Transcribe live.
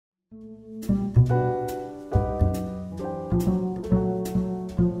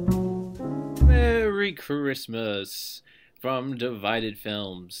Merry Christmas from Divided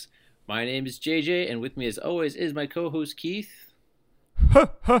Films. My name is JJ, and with me as always is my co-host Keith.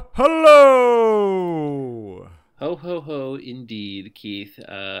 Hello! Ho ho ho indeed, Keith.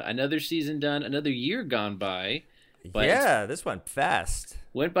 Another season done, another year gone by. But yeah, this went fast.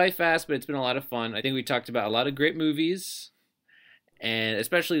 Went by fast, but it's been a lot of fun. I think we talked about a lot of great movies, and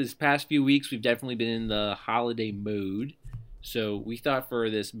especially this past few weeks, we've definitely been in the holiday mode. So we thought for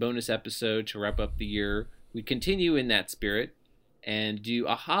this bonus episode to wrap up the year, we'd continue in that spirit and do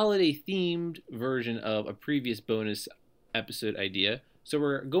a holiday-themed version of a previous bonus episode idea. So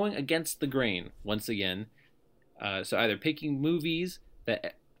we're going against the grain once again. So either picking movies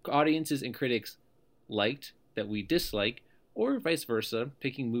that audiences and critics liked that we dislike, or vice versa,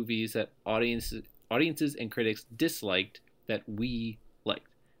 picking movies that audiences and critics disliked that we liked.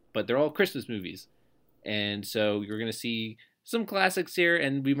 But they're all Christmas movies. And so you're going to see some classics here,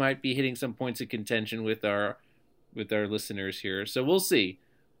 and we might be hitting some points of contention with our listeners here. So we'll see.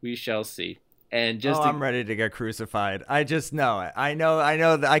 We shall see. And I'm ready to get crucified. I just know it. I know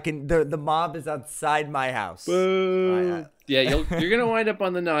that I can. The mob is outside my house. Yeah, you're gonna wind up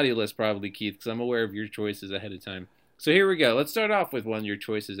on the naughty list probably, Keith, because I'm aware of your choices ahead of time. So here we go. Let's start off with one of your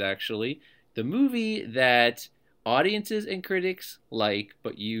choices. Actually, the movie that audiences and critics like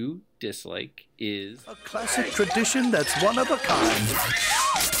but you dislike is a classic tradition that's one of a kind.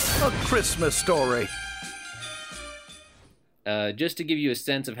 A Christmas Story. Just to give you a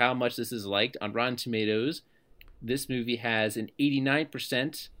sense of how much this is liked, on Rotten Tomatoes, this movie has an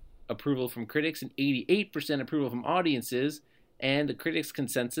 89% approval from critics and 88% approval from audiences, and the critics'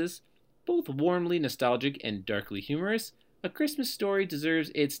 consensus, both warmly nostalgic and darkly humorous. A Christmas Story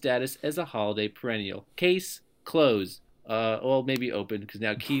deserves its status as a holiday perennial. Case closed. Well, maybe open, because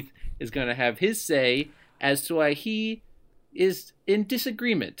now Keith is going to have his say as to why he is in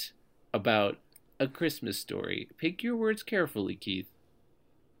disagreement about A Christmas Story. Pick your words carefully, Keith.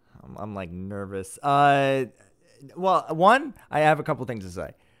 I'm like nervous. Well, one, I have a couple things to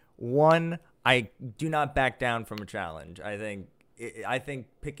say. One, I do not back down from a challenge. I think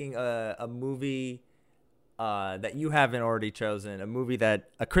picking a movie that you haven't already chosen,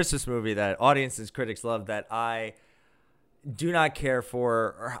 a Christmas movie that audiences, critics love, that I do not care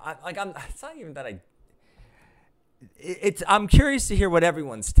for, it's not even that I'm curious to hear what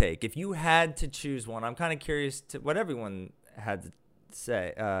everyone's take. If you had to choose one, I'm kind of curious to what everyone had to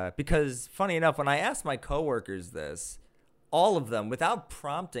say. Because funny enough, when I asked my coworkers this, all of them, without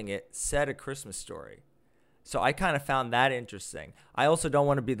prompting it, said A Christmas Story. So I kind of found that interesting. I also don't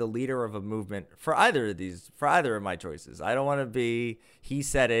want to be the leader of a movement for either of my choices. I don't want to be, he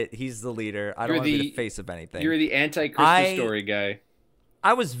said it, he's the leader. I don't want to be the face of anything. You're the anti-Christmas Story guy.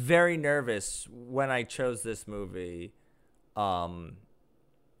 I was very nervous when I chose this movie, and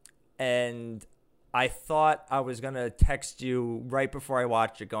I thought I was going to text you right before I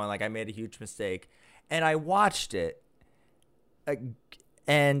watched it going like I made a huge mistake. And I watched it,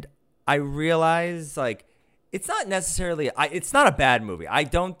 and I realized like it's not necessarily it's not a bad movie. I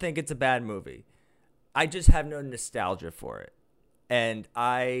don't think it's a bad movie. I just have no nostalgia for it. And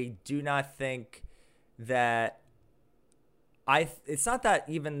I do not think that it's not that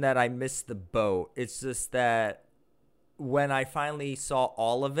even that I missed the boat. It's just that when I finally saw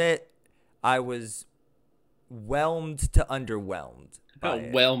all of it, I was whelmed to underwhelmed.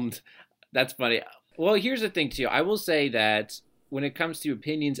 Whelmed. That's funny. Well, here's the thing, too. I will say that when it comes to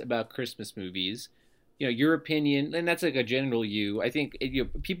opinions about Christmas movies, your opinion, and that's like a general you, I think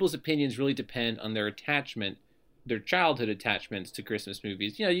people's opinions really depend on their childhood attachments to Christmas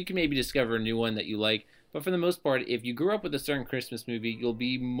movies. You can maybe discover a new one that you like, but for the most part, if you grew up with a certain Christmas movie, you'll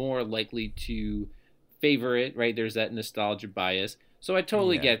be more likely to favor it, right? There's that nostalgia bias. So I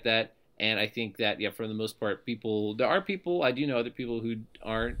totally get that, and I think that, for the most part, I do know other people who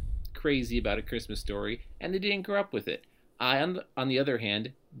aren't crazy about A Christmas Story, and they didn't grow up with it. I, on the other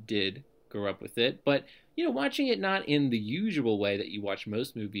hand, did grow up with it, but watching it not in the usual way that you watch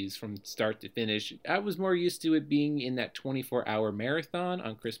most movies from start to finish, I was more used to it being in that 24-hour marathon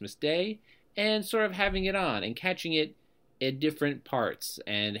on Christmas Day and sort of having it on and catching it at different parts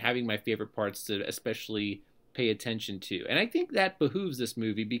and having my favorite parts to especially pay attention to. And I think that behooves this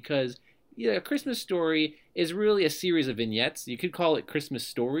movie because A Christmas Story is really a series of vignettes. You could call it Christmas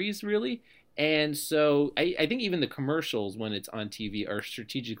stories, really. And so I think even the commercials when it's on TV are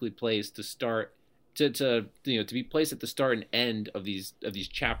strategically placed to start to be placed at the start and end of these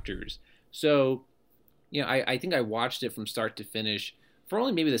chapters. So, I think I watched it from start to finish for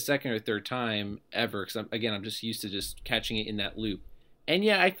only maybe the second or third time ever, because I'm just used to just catching it in that loop. And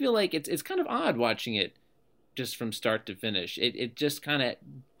yeah, I feel like it's kind of odd watching it just from start to finish. It just kind of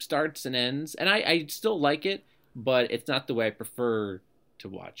starts and ends, and I still like it, but it's not the way I prefer to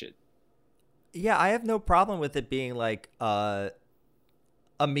watch it. Yeah, I have no problem with it being like a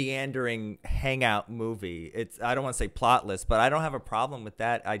meandering hangout movie. I don't want to say plotless, but I don't have a problem with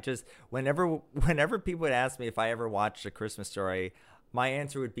that. I just whenever people would ask me if I ever watched A Christmas Story, my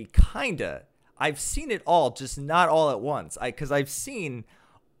answer would be kinda. I've seen it all, just not all at once. Because I've seen,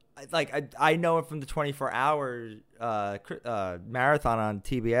 like, I know it from the 24-hour marathon on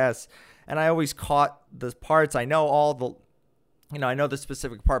TBS, and I always caught the parts. I know I know the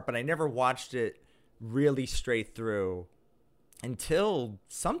specific part, but I never watched it really straight through until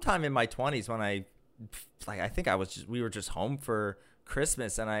sometime in my 20s when I think we were just home for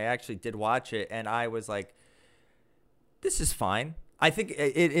Christmas, and I actually did watch it, and I was like, this is fine. I think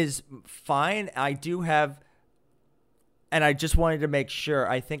it is fine. I do have, and I just wanted to make sure,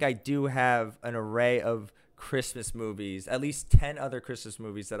 I think I do have an array of Christmas movies, at least 10 other Christmas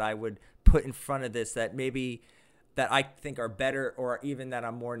movies that I would put in front of this that I think are better, or even that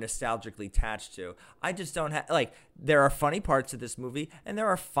I'm more nostalgically attached to. I just don't have, like, there are funny parts of this movie and there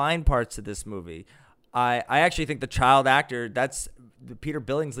are fine parts of this movie. I actually think the child actor, Peter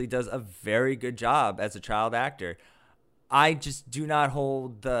Billingsley does a very good job as a child actor. I just do not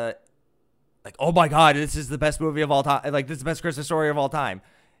hold the, like, oh my God, this is the best movie of all time. Like, this is the best Christmas story of all time.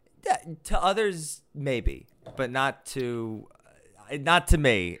 Yeah, to others, maybe, but not to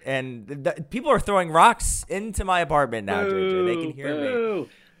me. And people are throwing rocks into my apartment now, JJ. They can hear me.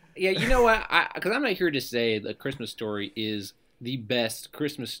 Yeah, you know what? Because I'm not here to say that Christmas Story is the best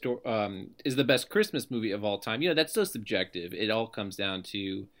Christmas movie of all time. You know, that's so subjective. It all comes down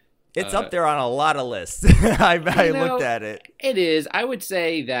to. It's up there on a lot of lists. I looked at it. It is. I would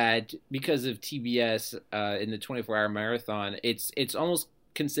say that because of TBS in the 24-hour marathon, it's almost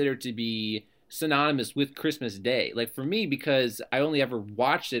considered to be synonymous with Christmas Day. Like, for me, because I only ever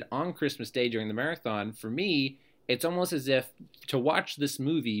watched it on Christmas Day during the marathon, for me, it's almost as if to watch this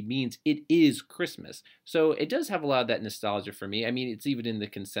movie means it is Christmas. So it does have a lot of that nostalgia for me. I mean, it's even in the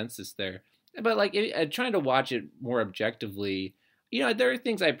consensus there. But, like, trying to watch it more objectively, you know, there are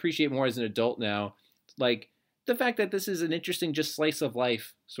things I appreciate more as an adult now, like the fact that this is an interesting just slice of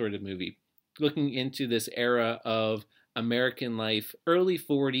life sort of movie, looking into this era of American life, early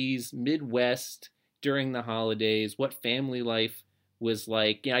 40s, Midwest, during the holidays, what family life was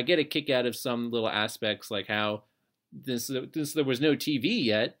like. You know, I get a kick out of some little aspects, like how there was no TV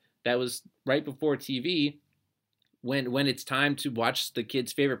yet. That was right before TV. When it's time to watch the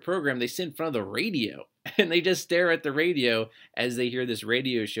kids' favorite program, they sit in front of the radio and they just stare at the radio as they hear this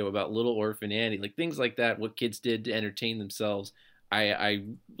radio show about Little Orphan Annie, like things like that. What kids did to entertain themselves. I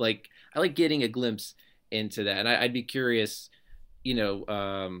like getting a glimpse into that, and I'd be curious, you know,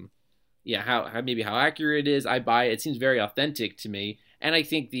 how accurate it is. I buy it. It seems very authentic to me, and I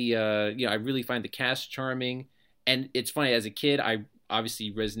think I really find the cast charming. And it's funny, as a kid, I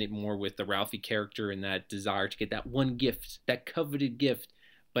obviously resonate more with the Ralphie character and that desire to get that one gift, that coveted gift.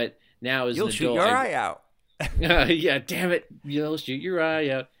 But now as you'll an adult, shoot your eye out. Yeah, damn it, you'll shoot your eye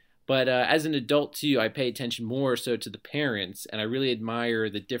out. But as an adult too, I pay attention more so to the parents, and I really admire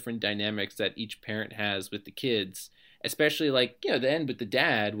the different dynamics that each parent has with the kids. Especially, like, you know, the end with the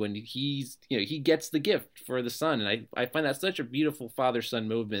dad when he gets the gift for the son, and I find that such a beautiful father-son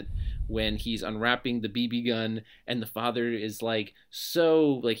moment when he's unwrapping the BB gun and the father is like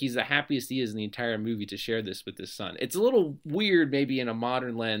he's the happiest he is in the entire movie to share this with his son. It's a little weird maybe in a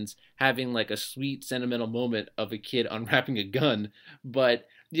modern lens having like a sweet sentimental moment of a kid unwrapping a gun, but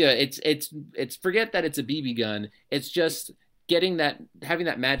yeah, it's forget that it's a BB gun. It's just having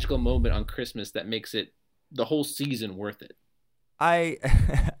that magical moment on Christmas that makes it the whole season worth it. I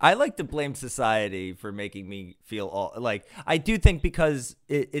like to blame society for making me feel like, I do think because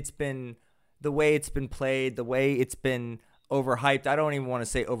it's been the way it's been played, the way it's been overhyped. I don't even want to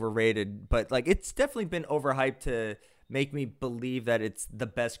say overrated, but like it's definitely been overhyped to make me believe that it's the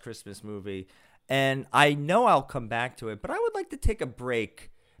best Christmas movie. And I know I'll come back to it, but I would like to take a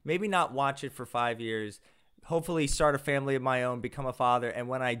break, maybe not watch it for 5 years, hopefully start a family of my own, become a father, and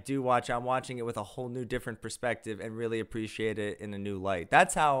when I do watch it, I'm watching it with a whole new different perspective and really appreciate it in a new light.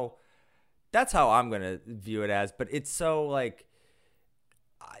 That's how I'm going to view it as, but it's so like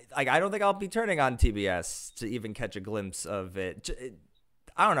I don't think I'll be turning on TBS to even catch a glimpse of it.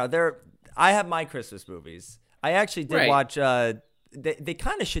 I don't know. I have my Christmas movies. I actually did watch they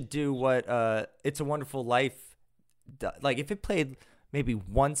kind of should do what It's a Wonderful Life, like if it played maybe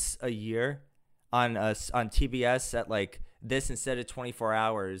once a year on TBS at like this instead of 24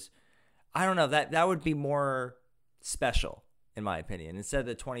 hours. I don't know, that would be more special. in my opinion, instead of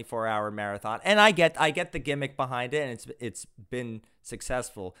the 24-hour marathon. And I get the gimmick behind it, and it's been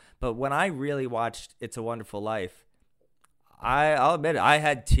successful. But when I really watched It's a Wonderful Life, I'll admit it, I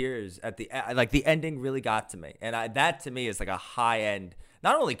had tears at the ending really got to me, and that to me is like a high end,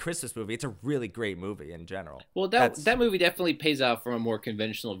 not only Christmas movie, it's a really great movie in general. Well, that movie definitely pays off from a more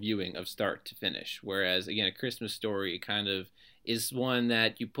conventional viewing of start to finish. Whereas again, A Christmas Story kind of is one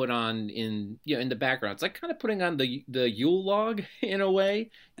that you put on in the background. It's like kind of putting on the Yule log in a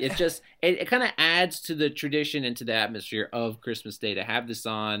way. It just it kind of adds to the tradition and to the atmosphere of Christmas Day to have this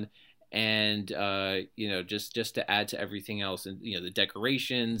on, and just to add to everything else, and the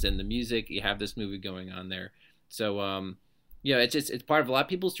decorations and the music. You have this movie going on there, so it's part of a lot of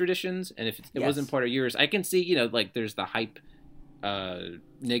people's traditions. And if it wasn't part of yours, I can see like there's the hype,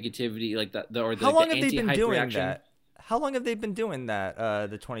 negativity, like the how long the have they been doing reaction. that? How long have they been doing that?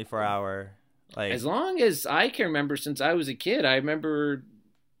 The 24-hour, like as long as I can remember, since I was a kid. I remember.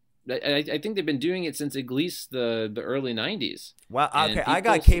 I think they've been doing it since at least the early 90s. Wow. Okay, I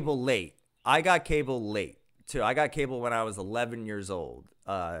got cable late. Too. I got cable when I was 11 years old.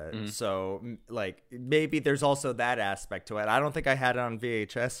 So like maybe there's also that aspect to it. I don't think I had it on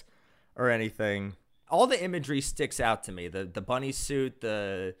VHS or anything. All the imagery sticks out to me. The bunny suit,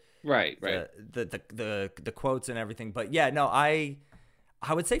 the quotes and everything. But yeah, no, I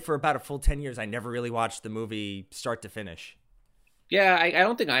would say for about a full 10 years I never really watched the movie start to finish. Yeah, I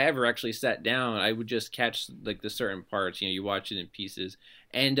don't think I ever actually sat down. I would just catch like the certain parts. You watch it in pieces.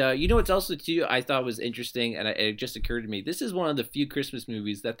 And what's also too I thought was interesting, and it just occurred to me. This is one of the few Christmas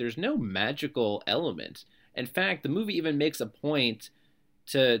movies that there's no magical element. In fact, the movie even makes a point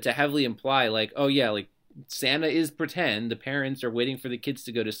to heavily imply like, oh yeah, like Santa is pretend. The parents are waiting for the kids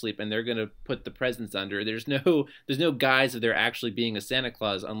to go to sleep, and they're gonna put the presents under. There's no guise of there actually being a Santa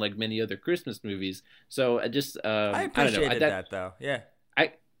Claus, unlike many other Christmas movies. So I appreciated that though. Yeah,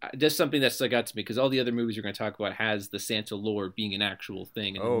 just something that stuck out to me, because all the other movies you're going to talk about has the Santa lore being an actual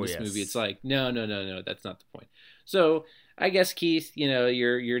thing, and in this movie it's like no, that's not the point. So I guess Keith,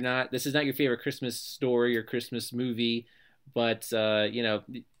 you're not. This is not your favorite Christmas story or Christmas movie, but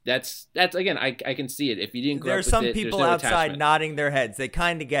That's again, I can see it. If you didn't grow up with it, there's some people outside attachment. nodding their heads. They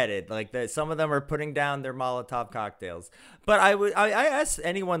kind of get it. Like some of them are putting down their Molotov cocktails. But I ask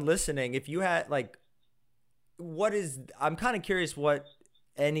anyone listening, if you had like, I'm kind of curious what's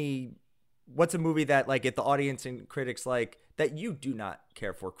a movie that like if the audience and critics like that you do not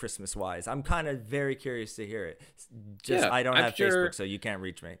care for Christmas wise. I'm kind of very curious to hear it. I don't have Facebook, so you can't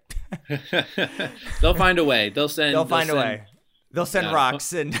reach me. They'll find a way. They'll find a way. They'll send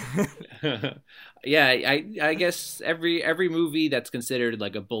rocks and yeah, I guess every movie that's considered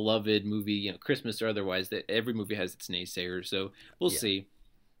like a beloved movie, Christmas or otherwise, that every movie has its naysayers. So we'll see.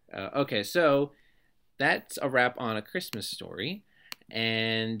 Okay, so that's a wrap on A Christmas Story,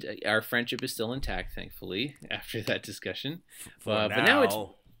 and our friendship is still intact, thankfully, after that discussion. But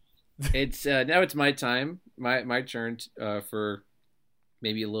now it's my time, my turn for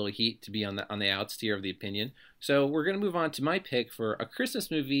maybe a little heat to be on the outs tier of the opinion. So we're going to move on to my pick for a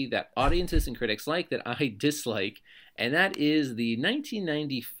Christmas movie that audiences and critics like that I dislike, and that is the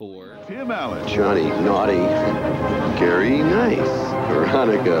 1994... Tim Allen. Johnny, naughty. Gary, nice.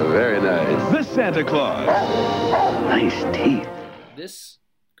 Veronica, very nice. The Santa Claus. Nice teeth. This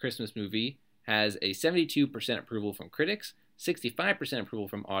Christmas movie has a 72% approval from critics, 65% approval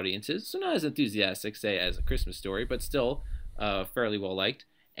from audiences, so not as enthusiastic, say, as A Christmas Story, but still fairly well liked.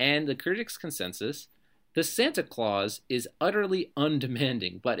 And the critics' consensus: the Santa Claus is utterly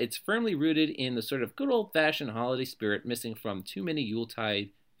undemanding, but it's firmly rooted in the sort of good old-fashioned holiday spirit missing from too many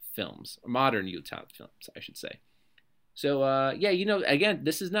Yuletide films, modern Yuletide films, I should say. So, again,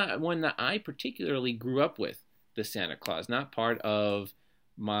 this is not one that I particularly grew up with, the Santa Claus. Not part of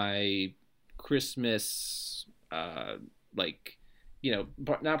my Christmas, not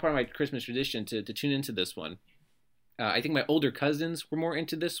part of my Christmas tradition to tune into this one. I think my older cousins were more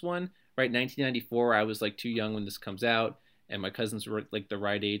into this one, right? 1994, I was like too young when this comes out, and my cousins were like the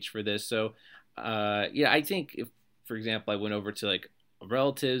right age for this. So, I think if, for example, I went over to like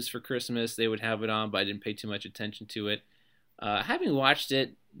relatives for Christmas, they would have it on, but I didn't pay too much attention to it. Having watched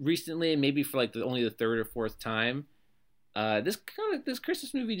it recently, maybe for like only the third or fourth time, this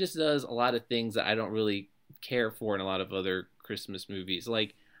Christmas movie just does a lot of things that I don't really care for in a lot of other Christmas movies.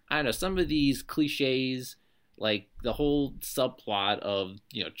 Like, I don't know, some of these cliches, like the whole subplot of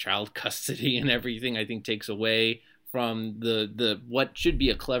child custody and everything, I think takes away from the what should be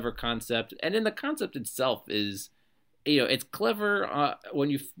a clever concept. And then the concept itself is, it's clever when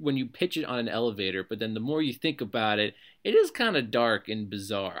you pitch it on an elevator, but then the more you think about it, it is kind of dark and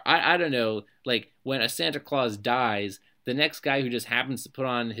bizarre. I don't know, like when a Santa Claus dies, the next guy who just happens to put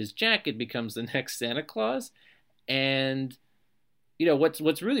on his jacket becomes the next Santa Claus. And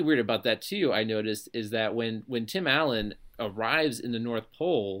what's really weird about that too, I noticed, is that when Tim Allen arrives in the North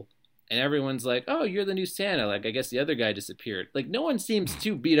Pole and everyone's like, "Oh, you're the new Santa," like, I guess the other guy disappeared. Like, no one seems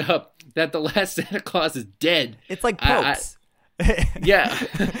too beat up that the last Santa Claus is dead. It's like Popes. Yeah.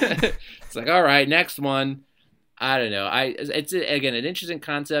 It's like, all right, next one. I don't know. It's again an interesting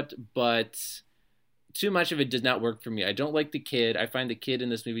concept, but too much of it does not work for me. I don't like the kid. I find the kid in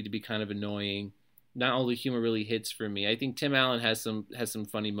this movie to be kind of annoying. Not all the humor really hits for me. I think Tim Allen has some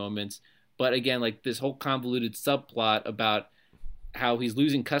funny moments, but again, like this whole convoluted subplot about how he's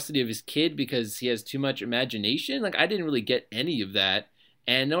losing custody of his kid because he has too much imagination. Like, I didn't really get any of that,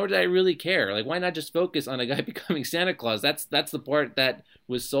 and nor did I really care. Like, why not just focus on a guy becoming Santa Claus? That's the part that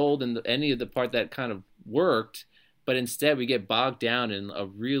was sold, and any of the part that kind of worked. But instead, we get bogged down in a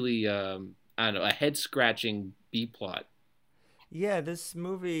really, I don't know, a head-scratching B-plot. Yeah, this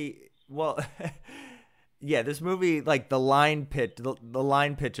movie. Well, yeah, this movie, like the line pitch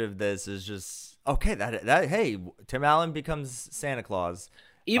of this is just okay. That hey, Tim Allen becomes Santa Claus.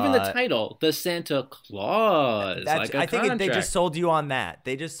 Even the title, the Santa Claus. Like I think they just sold you on that.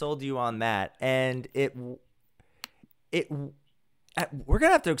 And we're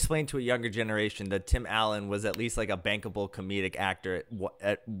gonna have to explain to a younger generation that Tim Allen was at least like a bankable comedic actor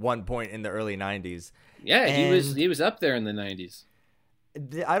at one point in the early '90s. Yeah, he was up there in the '90s.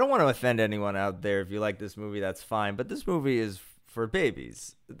 I don't want to offend anyone out there. If you like this movie, that's fine. But this movie is for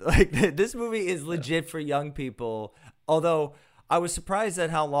babies. Like, this movie is legit for young people. Although I was surprised at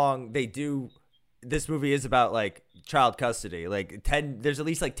how long they do. This movie is about like child custody. Like there's at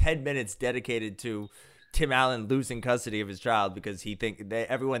least like 10 minutes dedicated to Tim Allen losing custody of his child because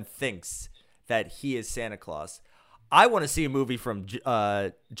everyone thinks that he is Santa Claus. I want to see a movie from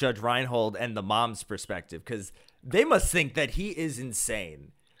Judge Reinhold and the mom's perspective because they must think that he is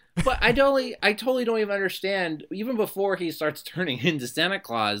insane. But I totally don't even understand. Even before he starts turning into Santa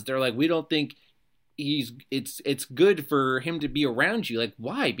Claus, they're like, we don't think it's good for him to be around you. Like,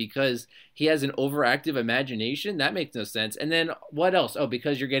 why? Because he has an overactive imagination? That makes no sense. And then what else? Oh,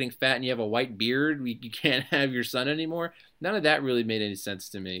 because you're getting fat and you have a white beard, you can't have your son anymore? None of that really made any sense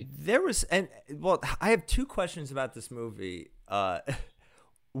to me. I have two questions about this movie.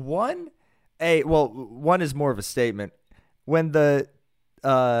 One is more of a statement. When the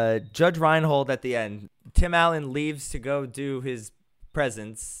Judge Reinhold at the end, Tim Allen leaves to go do his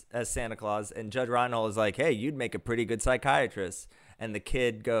presence as Santa Claus, and Judge Reinhold is like, "Hey, you'd make a pretty good psychiatrist." And the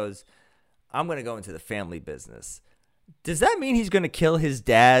kid goes, "I'm going to go into the family business." Does that mean he's going to kill his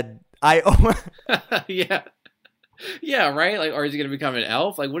dad? Yeah. Yeah, right? Like, or is he going to become an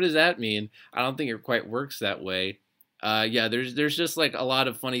elf? Like, what does that mean? I don't think it quite works that way. Yeah, there's just like a lot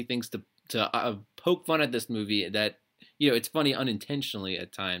of funny things to poke fun at this movie that, it's funny unintentionally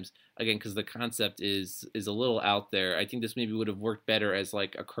at times. Again, because the concept is a little out there. I think this maybe would have worked better as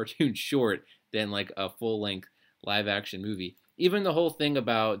like a cartoon short than like a full-length live-action movie. Even the whole thing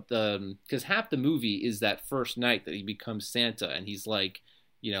about because half the movie is that first night that he becomes Santa, and he's like,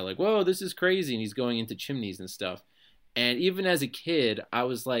 like, whoa, this is crazy, and he's going into chimneys and stuff. And even as a kid, I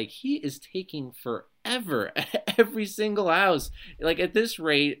was like, he is taking forever at every single house. Like, at this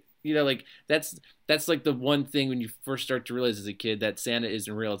rate, like that's like the one thing when you first start to realize as a kid that Santa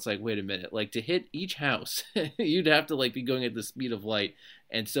isn't real. It's like, wait a minute, like to hit each house, you'd have to like be going at the speed of light.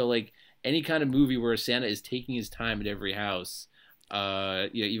 And so like any kind of movie where Santa is taking his time at every house,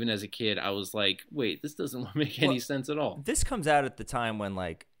 even as a kid, I was like, wait, this doesn't make any sense at all. This comes out at the time when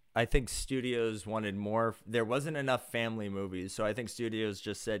like I think studios wanted more. There wasn't enough family movies, so I think studios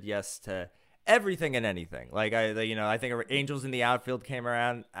just said yes to everything and anything. Like I think Angels in the Outfield came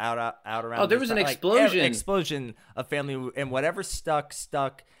around. Oh, there was an explosion of family, and whatever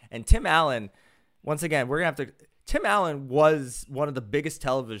stuck. And Tim Allen, once again, we're gonna have to. Tim Allen was one of the biggest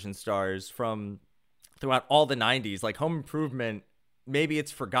television stars from throughout all the '90s. Like Home Improvement, maybe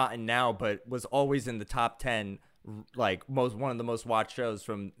it's forgotten now, but was always in the top 10. Like one of the most watched shows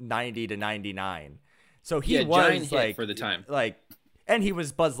from 90 to 99. So he was like for the time. Like, and he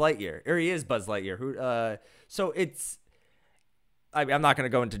was Buzz Lightyear, or he is Buzz Lightyear. So it's. I'm not going to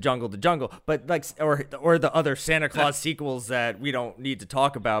go into Jungle to Jungle, but like, or the other Santa Claus sequels that we don't need to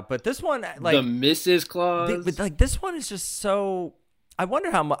talk about. But this one, like the Mrs. Claus, but like this one is just so. I wonder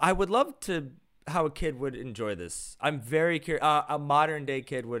how much I would love to. How a kid would enjoy this. I'm very curious. A modern day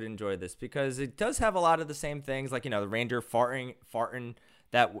kid would enjoy this because it does have a lot of the same things, like the ranger farting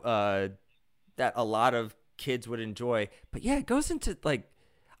that a lot of kids would enjoy. But yeah, it goes into like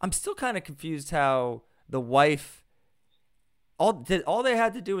I'm still kind of confused how the wife all they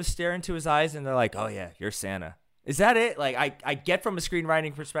had to do was stare into his eyes and they're like, "Oh yeah, you're Santa." Is that it? Like I get from a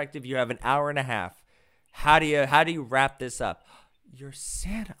screenwriting perspective, you have an hour and a half. How do you wrap this up? You're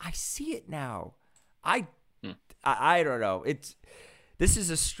Santa. I see it now. I don't know. This is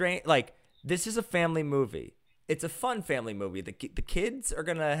a family movie. It's a fun family movie. The kids are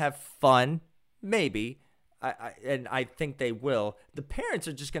gonna have fun, maybe. I think they will. The parents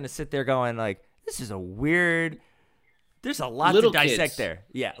are just gonna sit there going like, this is a weird. There's a lot to dissect there.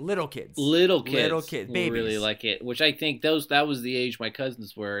 Yeah, little kids, babies really like it. Which I think that was the age my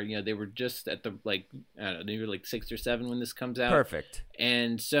cousins were. You know, they were just at the I don't know, they were like 6 or 7 when this comes out. Perfect.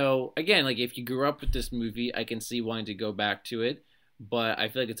 And so again, like if you grew up with this movie, I can see wanting to go back to it. But I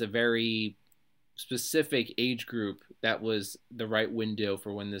feel like it's a very specific age group that was the right window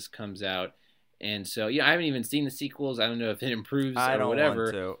for when this comes out. And so, I haven't even seen the sequels. I don't know if it improves or whatever.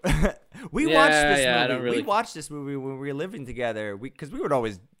 I don't want to. We watched this movie when we were living together because we would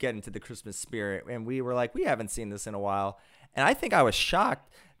always get into the Christmas spirit. And we were like, we haven't seen this in a while. And I think I was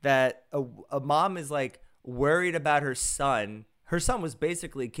shocked that a mom is like worried about her son. Her son was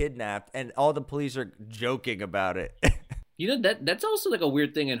basically kidnapped and all the police are joking about it. That's also like a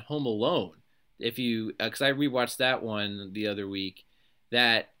weird thing in Home Alone. If you, because I rewatched that one the other week,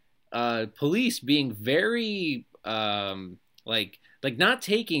 that police being very like not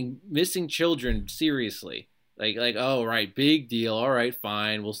taking missing children seriously. Like oh right, big deal. All right,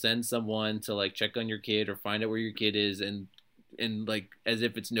 fine. We'll send someone to like check on your kid or find out where your kid is, and like as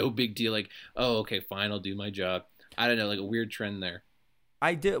if it's no big deal. Like oh okay, fine, I'll do my job. I don't know, like a weird trend there.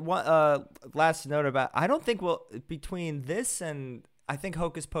 I did one last note about. I don't think between this and I think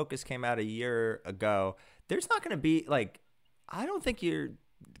Hocus Pocus came out a year ago. There's not going to be like. I don't think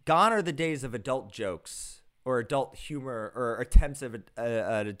gone are the days of adult jokes or adult humor or attempts of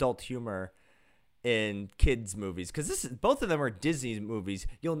an adult humor in kids movies, because both of them are Disney movies.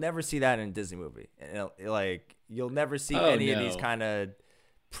 You'll never see that in a Disney movie. Like you'll never see of these kind of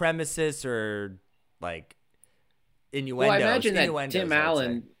premises or like innuendos. Well, I imagine that Tim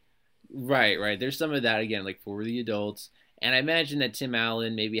Allen, right. There's some of that again, like for the adults. And I imagine that Tim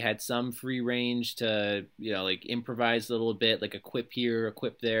Allen maybe had some free range to, like improvise a little bit, like a quip here, a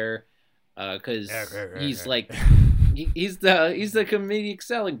quip there, because he's like, he's the comedic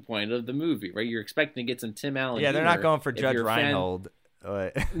selling point of the movie, right? You're expecting to get some Tim Allen. Yeah, they're not going for Judge Reinhold.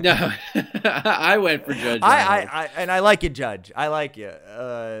 No, I went for Judge. I like you, Judge. I like you,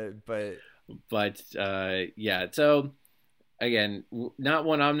 but yeah. So. Again, not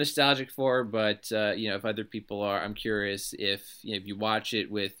one I'm nostalgic for, but if other people are, I'm curious if if you watch it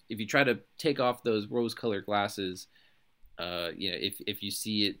if you try to take off those rose-colored glasses, if you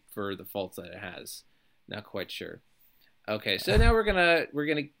see it for the faults that it has. Not quite sure. Okay, so now we're gonna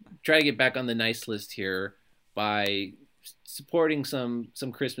try to get back on the nice list here by supporting some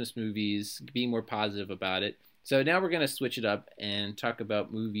Christmas movies, being more positive about it. So now we're gonna switch it up and talk about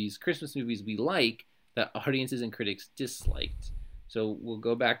Christmas movies we like that audiences and critics disliked. So we'll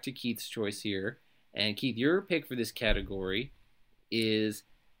go back to Keith's choice here. And Keith, your pick for this category is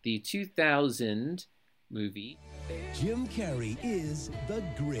the 2000 movie. Jim Carrey is the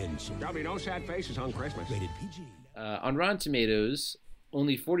Grinch. There'll be no sad faces on Christmas. Rated PG. On Rotten Tomatoes,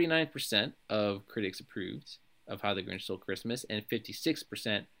 only 49% of critics approved of How the Grinch Stole Christmas, and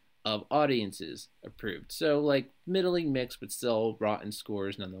 56% of audiences approved. So like middling mix, but still rotten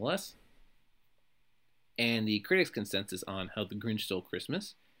scores nonetheless. And the critics' consensus on How the Grinch Stole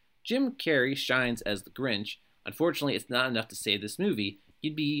Christmas: Jim Carrey shines as the Grinch. Unfortunately, it's not enough to save this movie.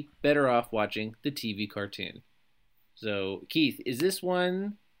 You'd be better off watching the TV cartoon. So, Keith, is this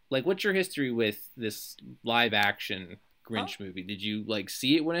one, like, what's your history with this live-action Grinch movie? Did you, like,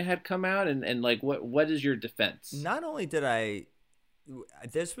 see it when it had come out? And like, what is your defense? Not only did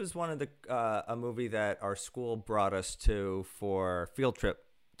this was one of the, a movie that our school brought us to for field trip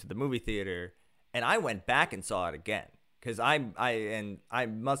to the movie theater. And I went back and saw it again because I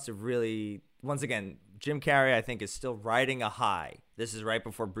must have really, once again, Jim Carrey, I think, is still riding a high. This is right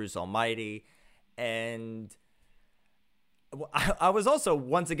before Bruce Almighty. And I was also,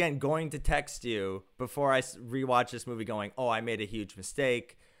 once again, going to text you before I rewatched this movie going, oh, I made a huge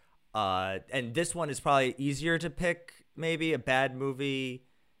mistake. And this one is probably easier to pick, maybe a bad movie,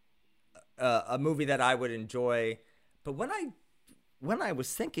 a movie that I would enjoy. But when I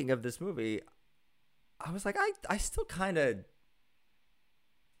was thinking of this movie, I was like, I still kind of,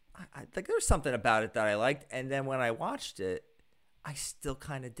 I think there's something about it that I liked. And then when I watched it, I still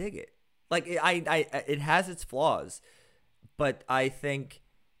kind of dig it. Like it has its flaws, but I think,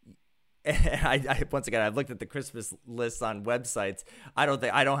 I once again, I've looked at the Christmas lists on websites. I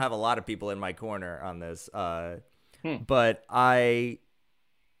don't have a lot of people in my corner on this. But I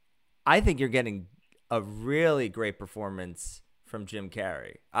think you're getting a really great performance from Jim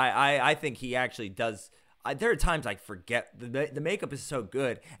Carrey. I think he actually does. There are times I forget the makeup is so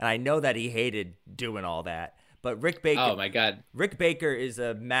good, and I know that he hated doing all that. But Rick Baker, oh my God, Rick Baker is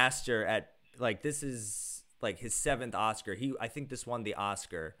a master at this is like his 7th Oscar. I think this won the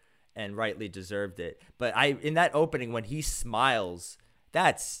Oscar and rightly deserved it. But in that opening when he smiles,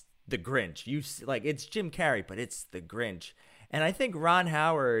 that's the Grinch. It's Jim Carrey, but it's the Grinch. And I think Ron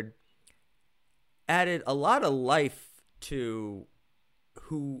Howard added a lot of life to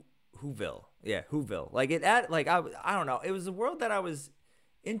Whoville. Yeah, Whoville. I don't know. It was a world that I was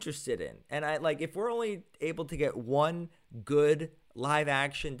interested in. And if we're only able to get one good live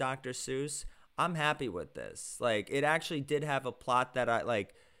action Dr. Seuss, I'm happy with this. It actually did have a plot that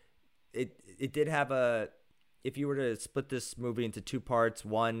it did have if you were to split this movie into 2 parts,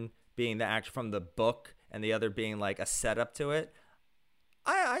 one being the action from the book and the other being a setup to it,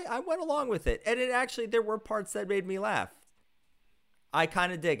 I went along with it. And there were parts that made me laugh. I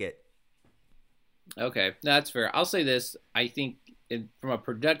kind of dig it. Okay, no, that's fair. I'll say this. I think from a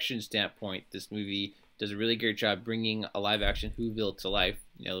production standpoint, this movie does a really great job bringing a live-action Whoville to life,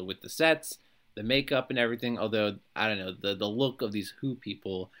 with the sets, the makeup, and everything. Although, I don't know, the look of these Who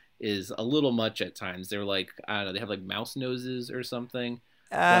people is a little much at times. They're I don't know, they have mouse noses or something.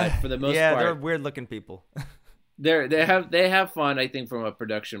 But for the most part, they're weird-looking people. they have fun, I think, from a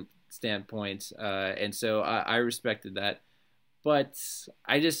production standpoint, and so I respected that. But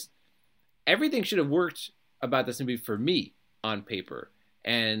everything should have worked about this movie for me on paper,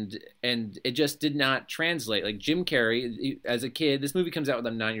 and it just did not translate. Jim Carrey, as a kid, this movie comes out when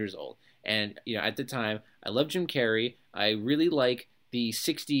I'm 9 years old, and at the time I love Jim Carrey. I really like the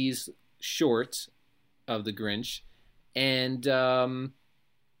 60s shorts of The Grinch, and I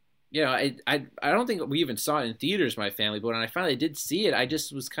don't think we even saw it in theaters, my family, but when I finally did see it, I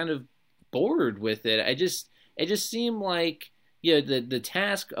just was kind of bored with it. It just seemed like the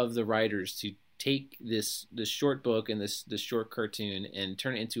task of the writers to take this short book and this short cartoon and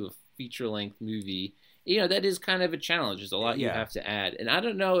turn it into a feature-length movie, that is kind of a challenge. There's a lot you have to add. And I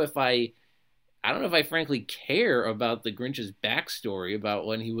don't know if I frankly care about the Grinch's backstory, about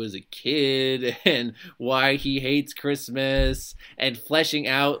when he was a kid and why he hates Christmas, and fleshing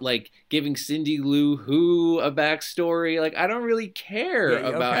out, giving Cindy Lou Who a backstory. I don't really care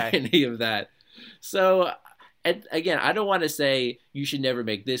about any of that. So, and again, I don't want to say you should never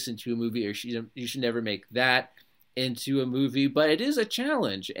make this into a movie or you should never make that into a movie, but it is a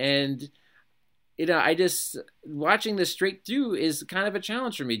challenge. And, I just, watching this straight through is kind of a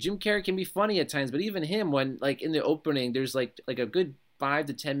challenge for me. Jim Carrey can be funny at times, but even him, when, in the opening, there's, a good 5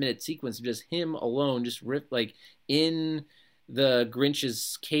 to 10 minute sequence of just him alone, just ripped, in the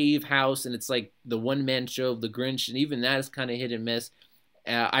Grinch's cave house, and it's, the one-man show of the Grinch, and even that is kind of hit and miss.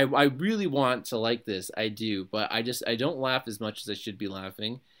 I really want to like this, I do, but I don't laugh as much as I should be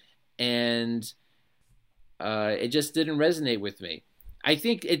laughing, and it just didn't resonate with me. I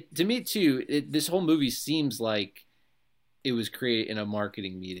think to me too, this whole movie seems like it was created in a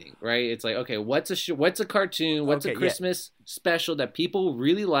marketing meeting, right? It's okay, what's a cartoon, what's a Christmas special that people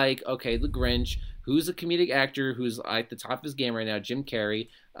really like? Okay, The Grinch. Who's a comedic actor who's at the top of his game right now? Jim Carrey.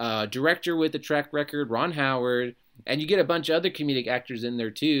 Director with a track record, Ron Howard. And you get a bunch of other comedic actors in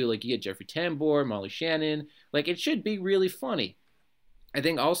there too. You get Jeffrey Tambor, Molly Shannon. It should be really funny. I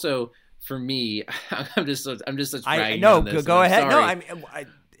think also for me, I'm just such ragging on this. Go ahead. Sorry. No,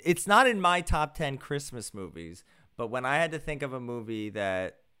 it's not in my top 10 Christmas movies. But when I had to think of a movie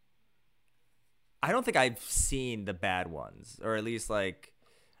that I don't think I've seen the bad ones, or at least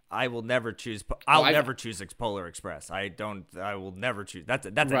I will never choose. I'll never choose Polar Express. I will never choose. That's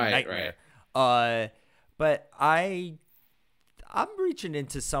a nightmare. Right. But I'm reaching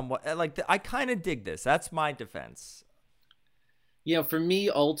into somewhat I kind of dig this. That's my defense. For me,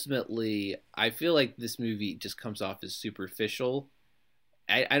 ultimately, I feel like this movie just comes off as superficial.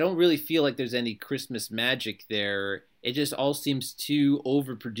 I don't really feel like there's any Christmas magic there. It just all seems too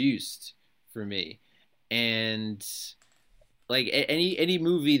overproduced for me. And any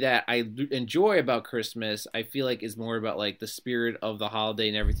movie that I enjoy about Christmas, I feel like is more about the spirit of the holiday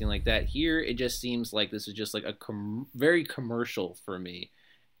and everything like that. Here, it just seems like this is just a very commercial for me.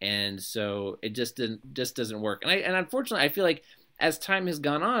 And so it just doesn't work. And unfortunately, I feel like as time has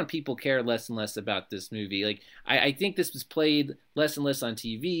gone on, people care less and less about this movie. I think this was played less and less on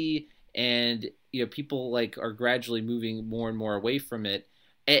TV, and people are gradually moving more and more away from it.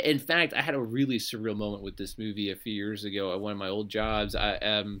 In fact, I had a really surreal moment with this movie a few years ago at one of my old jobs.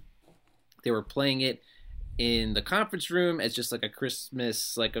 They were playing it in the conference room as just a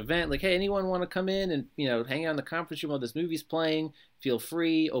Christmas event. Hey, anyone want to come in and hang out in the conference room while this movie's playing? Feel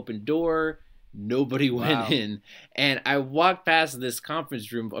free, open door. Nobody went Wow. in. And I walked past this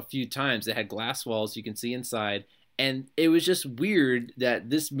conference room a few times. It had glass walls you can see inside. And it was just weird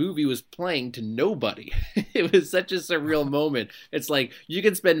that this movie was playing to nobody. It was such a surreal moment. It's like you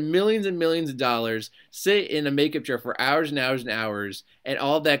can spend millions and millions of dollars, sit in a makeup chair for hours and hours and hours, and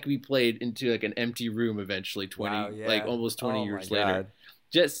all of that could be played into like an empty room eventually, Wow, yeah. like almost 20 Oh years my later. God.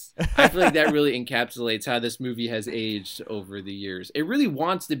 Just, I feel like that really encapsulates how this movie has aged over the years. It really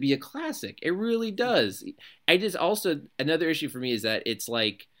wants to be a classic. It really does. I just also, another issue for me is that it's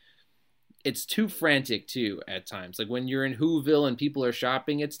like, it's too frantic too at times. Like when you're in Whoville and people are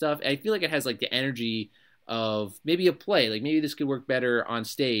shopping at stuff, I feel like it has like the energy of maybe a play. Like maybe this could work better on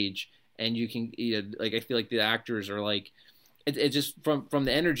stage, and you can, like I feel like the actors are like, it just from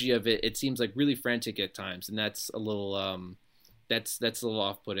the energy of it, it seems like really frantic at times, and that's a little that's a little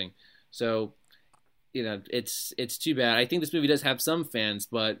off-putting. So it's too bad. I think this movie does have some fans,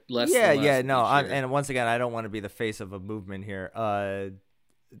 but less. Yeah, than less no. each year. And once again, I don't want to be the face of a movement here.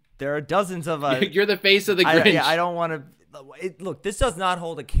 There are dozens of. You're the face of the Grinch. I don't want to. Look, this does not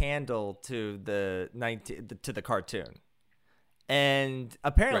hold a candle to the cartoon, and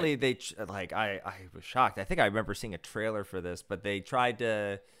apparently I was shocked. I think I remember seeing a trailer for this, but they tried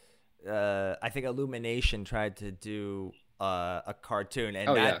to. I think Illumination tried to do a cartoon,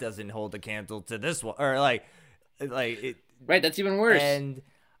 and that doesn't hold a candle to this one, or like it. Right, that's even worse. And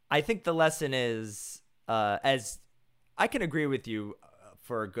I think the lesson is, as I can agree with you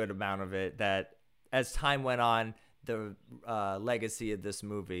for a good amount of it, that as time went on, the legacy of this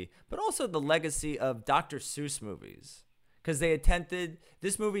movie, but also the legacy of Dr. Seuss movies, because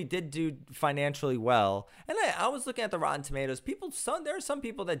this movie did do financially well. And I was looking at the Rotten Tomatoes. There are some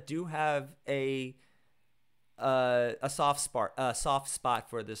people that do have a soft spot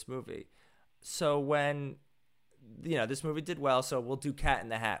for this movie. So when this movie did well, so we'll do Cat in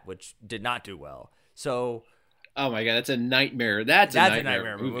the Hat, which did not do well. So. Oh my God, that's a nightmare. That's a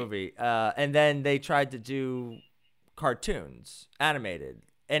nightmare movie. And then they tried to do cartoons, animated,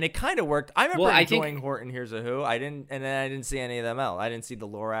 and it kind of worked. I remember enjoying Horton Hears a Who. I didn't see any of them else. I didn't see the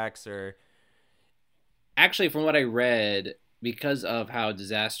Lorax or. Actually, from what I read, because of how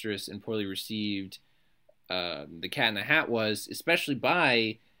disastrous and poorly received the Cat in the Hat was, especially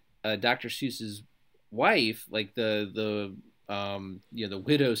by Dr. Seuss's wife, like the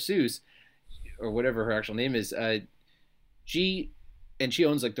widow Seuss, or whatever her actual name is, she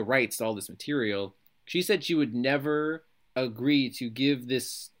owns like the rights to all this material. She said she would never agree to give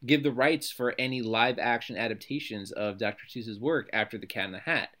the rights for any live action adaptations of Dr. Seuss's work after the Cat in the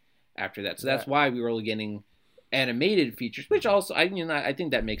Hat. After that, so that's why we were only getting animated features, which also I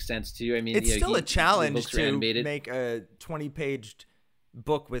think that makes sense too. I mean, it's still a challenge to make a 20-page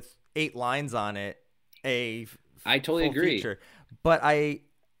book with 8 lines on it. I totally agree. Feature. But I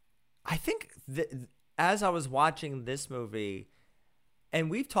think as I was watching this movie, and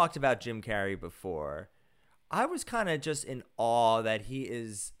we've talked about Jim Carrey before, I was kind of just in awe that he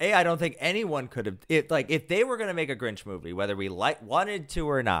is. I don't think anyone could have. If they were going to make a Grinch movie, whether we wanted to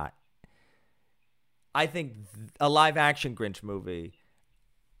or not, I think a live action Grinch movie,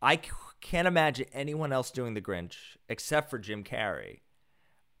 I can't imagine anyone else doing the Grinch except for Jim Carrey.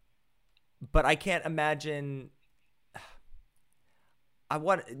 But I can't imagine.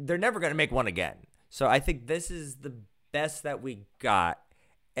 They're never going to make one again. So I think this is the best that we got.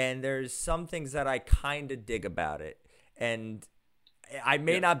 And there's some things that I kind of dig about it. And I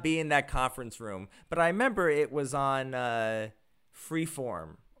may not be in that conference room, but I remember it was on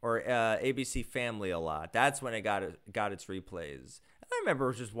Freeform or ABC Family a lot. That's when it got its replays. And I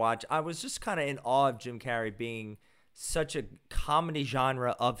remember I was just kind of in awe of Jim Carrey being such a comedy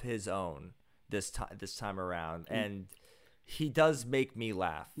genre of his own this time around. And he does make me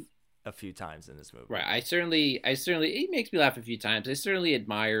laugh a few times in this movie. Right. I certainly he makes me laugh a few times. I certainly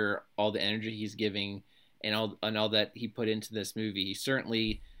admire all the energy he's giving and all that he put into this movie. He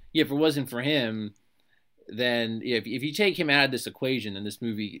certainly, if it wasn't for him, then if you take him out of this equation, then this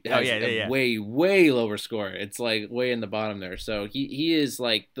movie has a way, way lower score. It's like way in the bottom there. So he is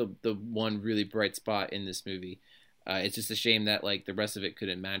like the one really bright spot in this movie. It's just a shame that like the rest of it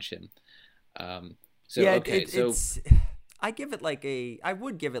couldn't match him. I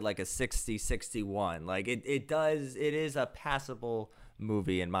would give it like a 60, 61. Like it is a passable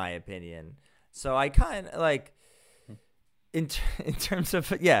movie in my opinion. So I kind of like in terms of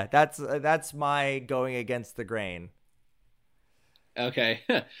that's my going against the grain. Okay.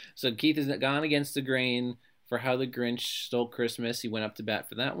 So Keith has gone against the grain for How the Grinch Stole Christmas. He went up to bat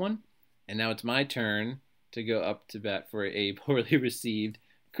for that one. And now it's my turn to go up to bat for a poorly received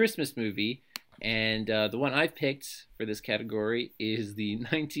Christmas movie, And the one I picked for this category is the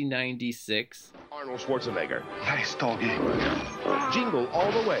 1996 Arnold Schwarzenegger. Nice doggy. Jingle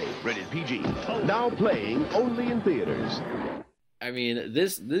All the Way, rated PG. Now playing only in theaters. I mean,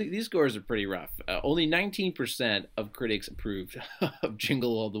 these scores are pretty rough. Only 19% of critics approved of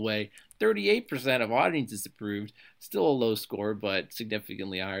Jingle All the Way. 38% of audiences approved. Still a low score, but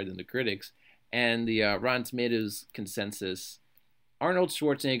significantly higher than the critics. And the Rotten Tomatoes consensus: Arnold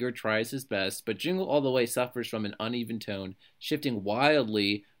Schwarzenegger tries his best, but Jingle All the Way suffers from an uneven tone, shifting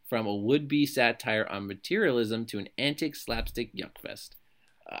wildly from a would-be satire on materialism to an antic slapstick yuckfest.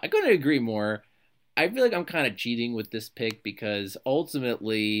 I couldn't agree more. I feel like I'm kind of cheating with this pick because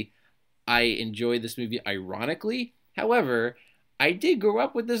ultimately I enjoy this movie ironically. However, I did grow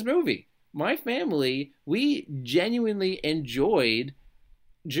up with this movie. My family, we genuinely enjoyed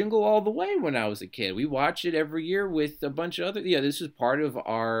Jingle All the Way when I was a kid. We watched it every year with a bunch of other, this was part of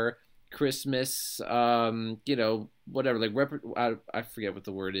our Christmas, whatever, like, I forget what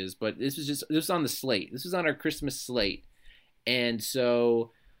the word is, but this was on the slate. This was on our Christmas slate. And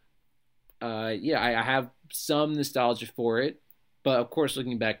so, I have some nostalgia for it, but of course,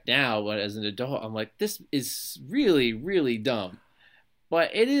 looking back now as an adult, I'm like, this is really, really dumb.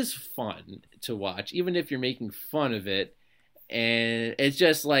 But it is fun to watch, even if you're making fun of it. And it's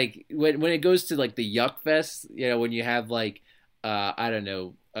just like when it goes to like the Yuck Fest, when you have like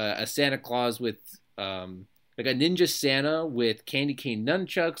a Santa Claus with like a ninja Santa with candy cane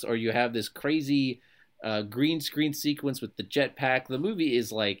nunchucks, or you have this crazy green screen sequence with the jetpack. The movie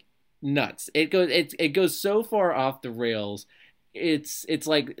is like nuts. It goes so far off the rails. It's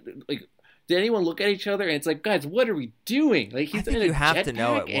like did anyone look at each other and it's like, guys, what are we doing? Like, he's in a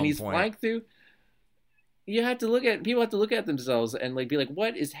jetpack and he's flying through. People have to look at themselves and like be like,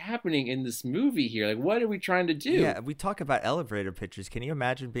 what is happening in this movie here? Like, what are we trying to do? Yeah, we talk about elevator pitches. Can you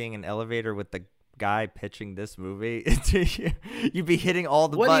imagine being an elevator with the guy pitching this movie? You'd be hitting all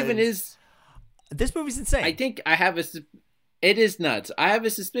the buttons. What even is this movie's insane? I think it is nuts. I have a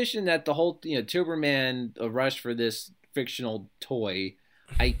suspicion that the whole Tuberman rush for this fictional toy,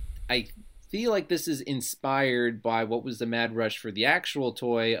 I feel like this is inspired by what was the mad rush for the actual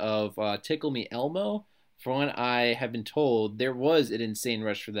toy of Tickle Me Elmo. From what I have been told, there was an insane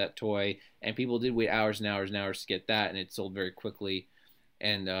rush for that toy, and people did wait hours and hours and hours to get that, and it sold very quickly.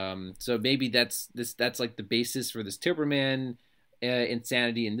 And so maybe that's like the basis for this Tuberman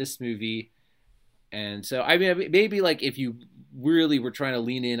insanity in this movie. And so I mean, maybe like if you really were trying to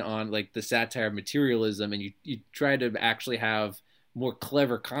lean in on like the satire of materialism, and you try to actually have more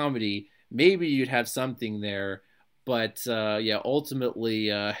clever comedy, maybe you'd have something there. But ultimately,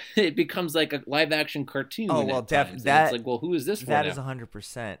 it becomes like a live action cartoon. Oh well, definitely. It's like, well, who is this for? That is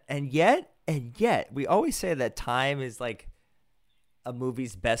 100%. And yet, we always say that time is like a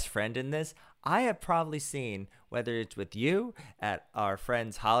movie's best friend in this. I have probably seen, whether it's with you at our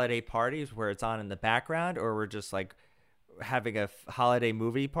friends' holiday parties where it's on in the background, or we're just like having a holiday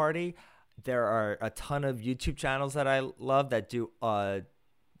movie party. There are a ton of YouTube channels that I love that do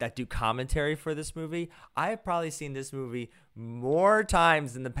commentary for this movie. I have probably seen this movie more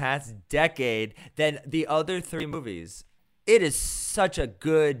times in the past decade than the other three movies. It is such a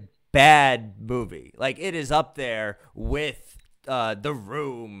good, bad movie. Like, it is up there with The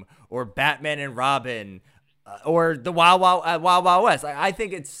Room or Batman and Robin or the Wild Wild West. I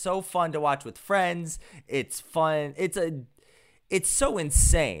think it's so fun to watch with friends. It's fun. It's so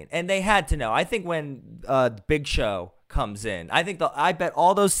insane. And they had to know. I think when Big Show comes in, I bet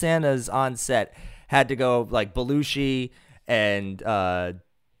all those Santas on set had to go, like Belushi and the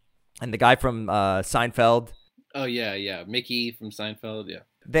guy from Seinfeld. Oh yeah, Mickey from Seinfeld. Yeah,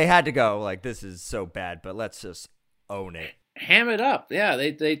 they had to go like, this is so bad, but let's just own it, ham it up. Yeah,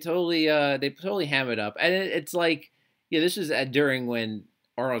 they totally ham it up, and it's like, this is during when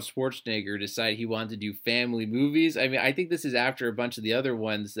Arnold Schwarzenegger decided he wanted to do family movies. I mean, I think this is after a bunch of the other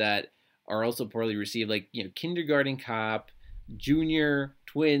ones that are also poorly received, like, Kindergarten Cop, Junior,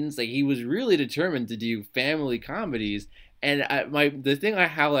 Twins. Like, he was really determined to do family comedies. And the thing I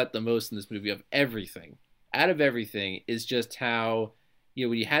howl at the most in this movie out of everything, is just how,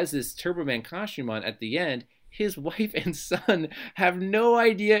 when he has this Turboman costume on at the end, his wife and son have no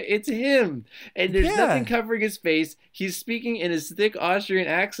idea it's him. And there's nothing covering his face. He's speaking in his thick Austrian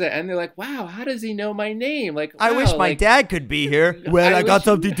accent, and they're like, wow, how does he know my name? Like, wow, I wish my dad could be here. Well, I got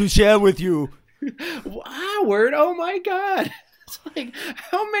something to share with you. Howard, oh my God. It's like,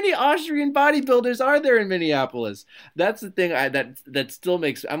 how many Austrian bodybuilders are there in Minneapolis? That's the thing that still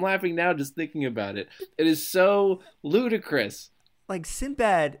makes, I'm laughing now just thinking about it. It is so ludicrous. Like,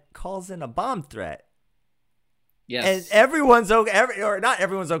 Sinbad calls in a bomb threat. Yes. And everyone's okay, or not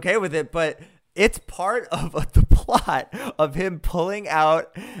everyone's okay with it, but It's part of the plot of him pulling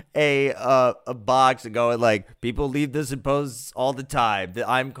out a box and going like, people leave this in posts all the time. That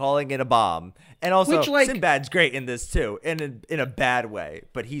I'm calling it a bomb. And also, Which, like, Sinbad's great in this too, in a bad way.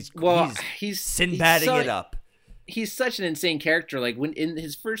 But he's Sinbadding it up. He's such an insane character. Like when in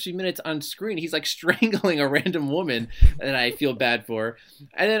his first few minutes on screen, he's like strangling a random woman that I feel bad for.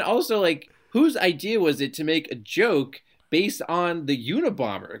 And then also like, whose idea was it to make a joke based on the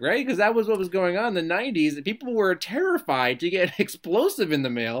Unabomber, right? Because that was what was going on in the 90s. People were terrified to get an explosive in the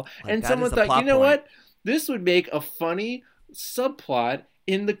mail. Like, and someone thought, you know what? This would make a funny subplot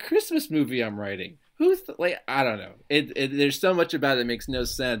in the Christmas movie I'm writing. I don't know. There's so much about it that makes no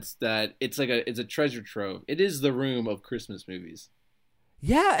sense that it's a treasure trove. It is the Room of Christmas movies.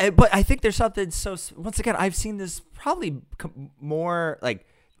 Yeah, but I think there's something so. Once again, I've seen this probably more like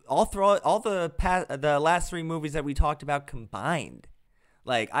all the last three movies that we talked about combined.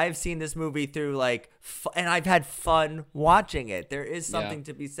 Like I've seen this movie through like, and I've had fun watching it. There is something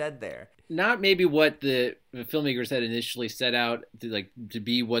to be said there. Not maybe what the filmmakers had initially set out to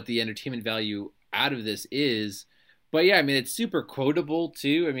be what the entertainment value out of this is, but yeah, I mean it's super quotable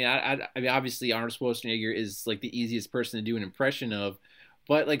too. I mean, I mean obviously Arnold Schwarzenegger is like the easiest person to do an impression of,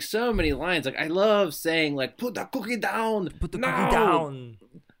 but like so many lines, like I love saying like "put the cookie down," put the cookie down.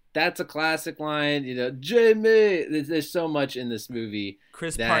 That's a classic line, you know. Jamie, there's so much in this movie.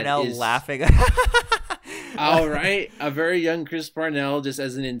 Chris Parnell laughing. All right, a very young Chris Parnell, just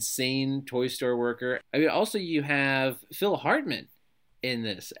as an insane toy store worker. I mean, also you have Phil Hartman in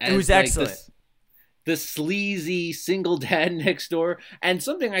this. It was excellent. The sleazy single dad next door. And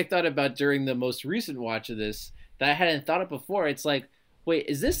something I thought about during the most recent watch of this that I hadn't thought of before. It's like, wait,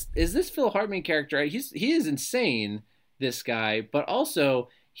 is this Phil Hartman character? He is insane, this guy, but also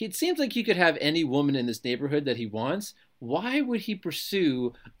it seems like he could have any woman in this neighborhood that he wants. Why would he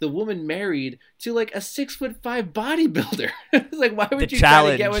pursue the woman married to like a 6'5" bodybuilder? It's like, why would you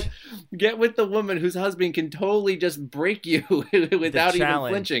try to get with the woman whose husband can totally just break you without even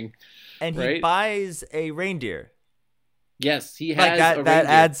flinching? And he buys a reindeer. Yes, he has like that. A reindeer. That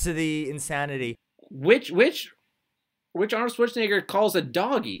adds to the insanity. Which Arnold Schwarzenegger calls a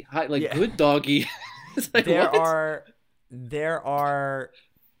doggy, good doggy. Like, there are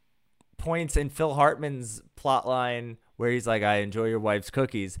points in Phil Hartman's plot line where he's like, I enjoy your wife's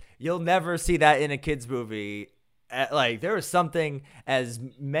cookies. You'll never see that in a kid's movie. Like there was something, as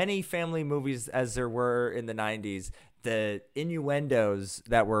many family movies as there were in the 90s, the innuendos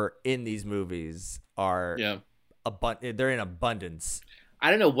that were in these movies are they're in abundance.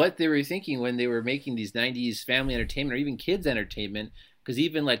 I don't know what they were thinking when they were making these 90s family entertainment or even kids entertainment, because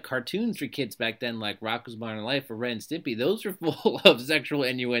even like cartoons for kids back then, like Rocko's Modern Life or Ren and Stimpy, those were full of sexual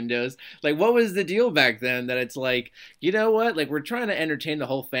innuendos. Like, what was the deal back then that it's like, you know what? Like, we're trying to entertain the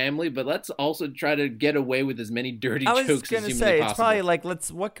whole family, but let's also try to get away with as many dirty jokes as humanly possible. I was going to say, it's probably like,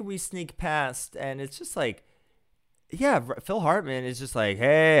 what can we sneak past? And it's just like, yeah, Phil Hartman is just like,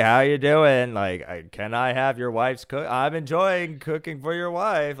 hey, how you doing? Like, can I have your wife's cook? I'm enjoying cooking for your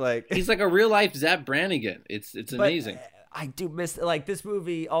wife. Like, he's like a real life Zapp Brannigan. It's amazing. I do miss, like, this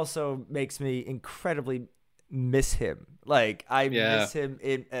movie also makes me incredibly miss him. Like, I miss him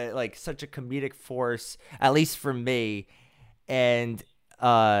in like such a comedic force, at least for me. And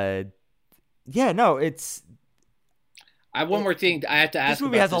it's. I have one more thing I have to ask. This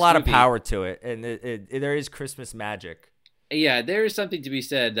movie has a lot of power to it, and there is Christmas magic. Yeah, there is something to be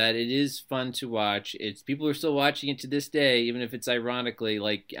said that it is fun to watch. People are still watching it to this day, even if it's ironically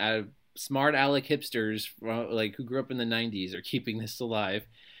like smart aleck hipsters like who grew up in the 90s are keeping this alive.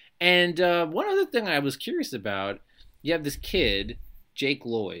 And one other thing I was curious about, you have this kid, Jake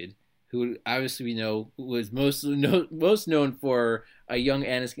Lloyd, who obviously we know was most known for a young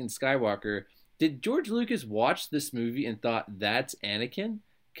Anakin Skywalker. Did George Lucas watch this movie and thought that's Anakin?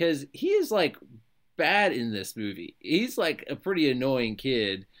 Because he is like bad in this movie. He's like a pretty annoying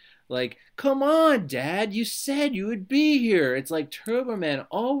kid. Like, come on, Dad, you said you would be here. It's like Turbo Man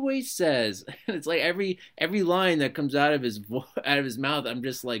always says. It's like every line that comes out of his mouth, I'm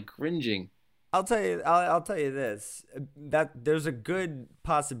just like cringing. I'll tell you this, that there's a good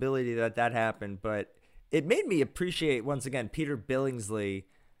possibility that happened, but it made me appreciate once again Peter Billingsley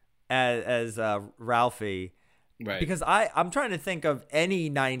as Ralphie, right? Because I'm trying to think of any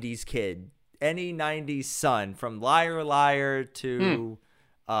 90s kid, any 90s son, from Liar Liar to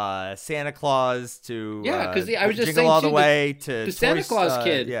Santa Claus to because I was just Jingle saying All the Way to the Santa Claus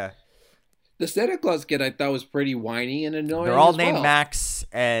kid. Yeah, the Santa Claus kid I thought was pretty whiny and annoying. They're all named Max,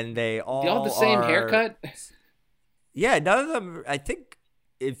 and they all have the same haircut. Yeah, none of them. I think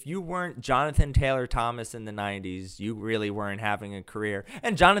if you weren't Jonathan Taylor Thomas in the 90s, you really weren't having a career.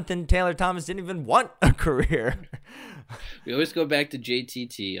 And Jonathan Taylor Thomas didn't even want a career. We always go back to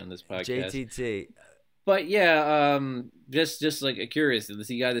JTT on this podcast. JTT. But yeah, just like curious, this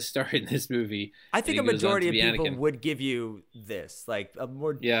guy that starred in this movie. I think a majority of people Anakin. would give you this, like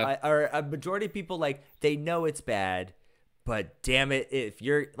or a majority of people, like, they know it's bad, but damn it, if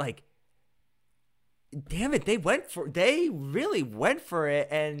you're like, damn it, they really went for it,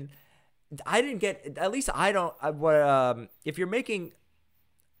 and I didn't get, at least I don't. If you're making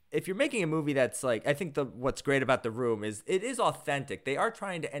a movie that's like, I think what's great about The Room is it is authentic. They are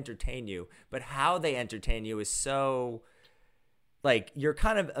trying to entertain you, but how they entertain you is so, like, you're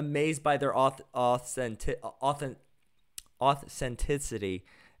kind of amazed by their authenticity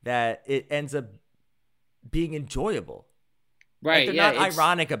that it ends up being enjoyable. Right? Like, they're not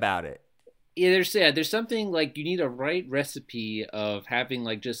ironic about it. Yeah, there's something like you need a right recipe of having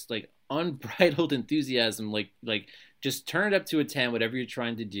like just like unbridled enthusiasm, like just turn it up to a 10, whatever you're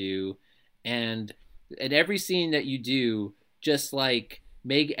trying to do, and in every scene that you do, just like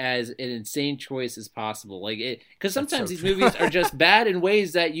make as an insane choice as possible. Like it, because sometimes these movies are just bad in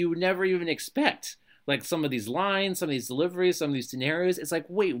ways that you would never even expect. Like some of these lines, some of these deliveries, some of these scenarios, it's like,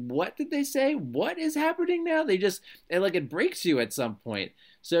 wait, what did they say? What is happening now? It breaks you at some point.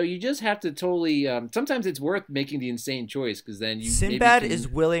 So you just have to totally. Sometimes it's worth making the insane choice because then you. Sinbad is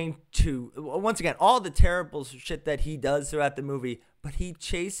willing to, once again, all the terrible shit that he does throughout the movie, but he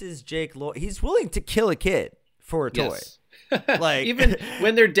chases Jake Lloyd. He's willing to kill a kid for a toy. Yes. Like, even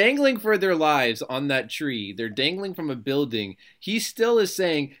when they're dangling for their lives on that tree, they're dangling from a building. He still is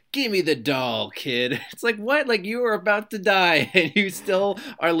saying, "Give me the doll, kid." It's like, what? Like, you are about to die, and you still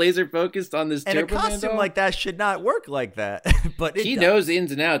are laser focused on this. And a Turbo Man costume doll? like that should not work like that. But He knows the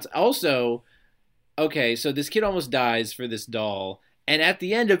ins and outs. Also, okay, so this kid almost dies for this doll. And at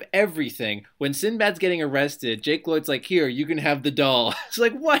the end of everything, when Sinbad's getting arrested, Jake Lloyd's like, "Here, you can have the doll." It's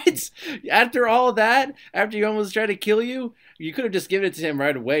like, what? After all that, after he almost tried to kill you, you could have just given it to him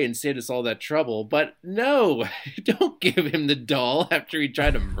right away and saved us all that trouble. But no, don't give him the doll after he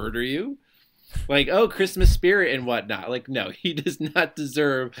tried to murder you. Like, oh, Christmas spirit and whatnot. Like, no, he does not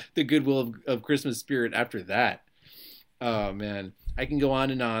deserve the goodwill of Christmas spirit after that. Oh, man. I can go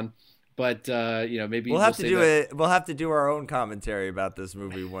on and on. But maybe we'll have to do it. We'll have to do our own commentary about this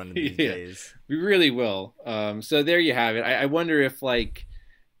movie one of these days. We really will. So there you have it. I wonder if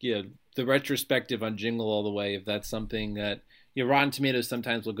the retrospective on Jingle All the Way, if that's something that Rotten Tomatoes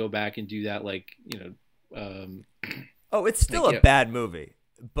sometimes will go back and do that. Oh, it's still a bad movie,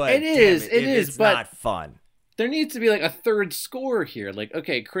 but it is. It's but not fun. There needs to be like a third score here. Like,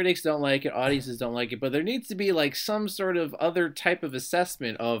 okay, critics don't like it, audiences don't like it, but there needs to be like some sort of other type of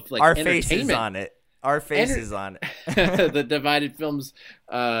assessment of like our entertainment. faces on it. Our faces on it. The Divided Films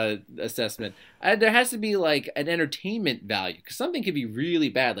assessment. There has to be like an entertainment value because something could be really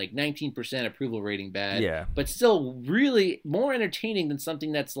bad, like 19% approval rating bad, yeah, but still really more entertaining than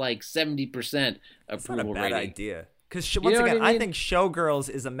something that's like 70% approval It's not a bad rating. idea. Because once again, I think Showgirls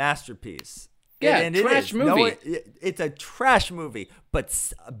is a masterpiece. Yeah, and trash movie. No, it's a trash movie,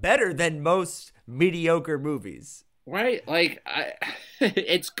 but better than most mediocre movies. Right? Like,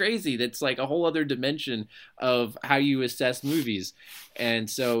 it's crazy. That's like a whole other dimension of how you assess movies. And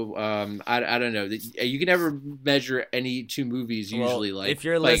so, I don't know. You can never measure any two movies usually. Like, if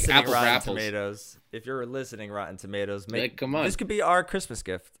you're like listening, apples Rotten for apples. Tomatoes. If you're listening, Rotten Tomatoes, Come on. This could be our Christmas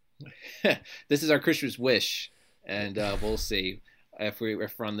gift. This is our Christmas wish, and we'll see if we're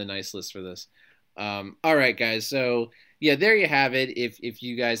on the nice list for this. All right, guys. So yeah, there you have it. If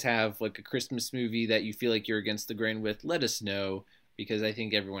you guys have like a Christmas movie that you feel like you're against the grain with, let us know because I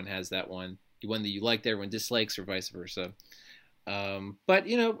think everyone has that one, the one that you like, that everyone dislikes, or vice versa. But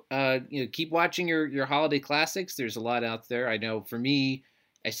keep watching your holiday classics. There's a lot out there. I know for me,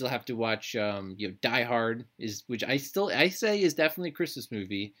 I still have to watch Die Hard, which I say is definitely a Christmas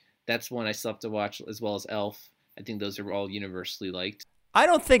movie. That's one I still have to watch, as well as Elf. I think those are all universally liked. I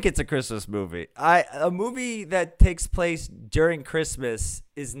don't think it's a Christmas movie. A movie that takes place during Christmas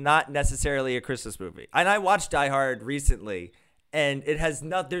is not necessarily a Christmas movie. And I watched Die Hard recently, and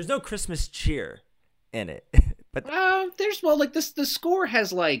there's no Christmas cheer in it. But the score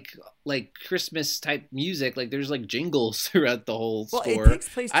has like Christmas type music. Like there's like jingles throughout the whole score. Well, it takes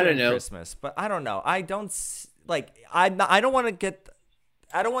place during Christmas, but I don't know. I don't want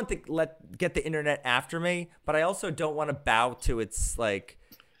to get the internet after me, but I also don't want to bow to its like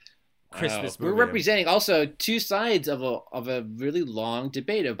Christmas movie. We're representing also two sides of a really long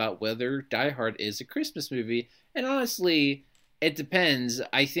debate about whether Die Hard is a Christmas movie. And honestly, it depends.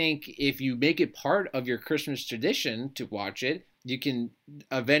 I think if you make it part of your Christmas tradition to watch it, you can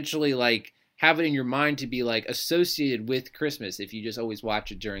eventually like have it in your mind to be like associated with Christmas if you just always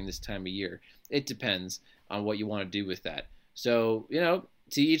watch it during this time of year. It depends on what you want to do with that. So, you know,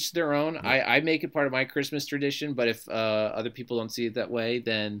 to each their own. I make it part of my Christmas tradition, but if other people don't see it that way,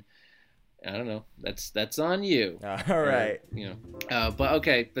 then I don't know. That's on you. All right. You know. But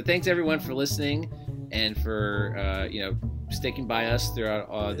okay. But thanks everyone for listening and for you know, sticking by us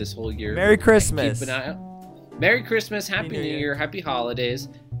throughout this whole year. Merry Christmas. Keep an eye out. Merry Christmas. Happy New Year. Happy holidays.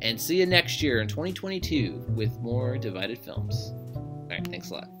 And see you next year in 2022 with more Divided Films. All right.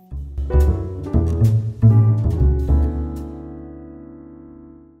 Thanks a lot.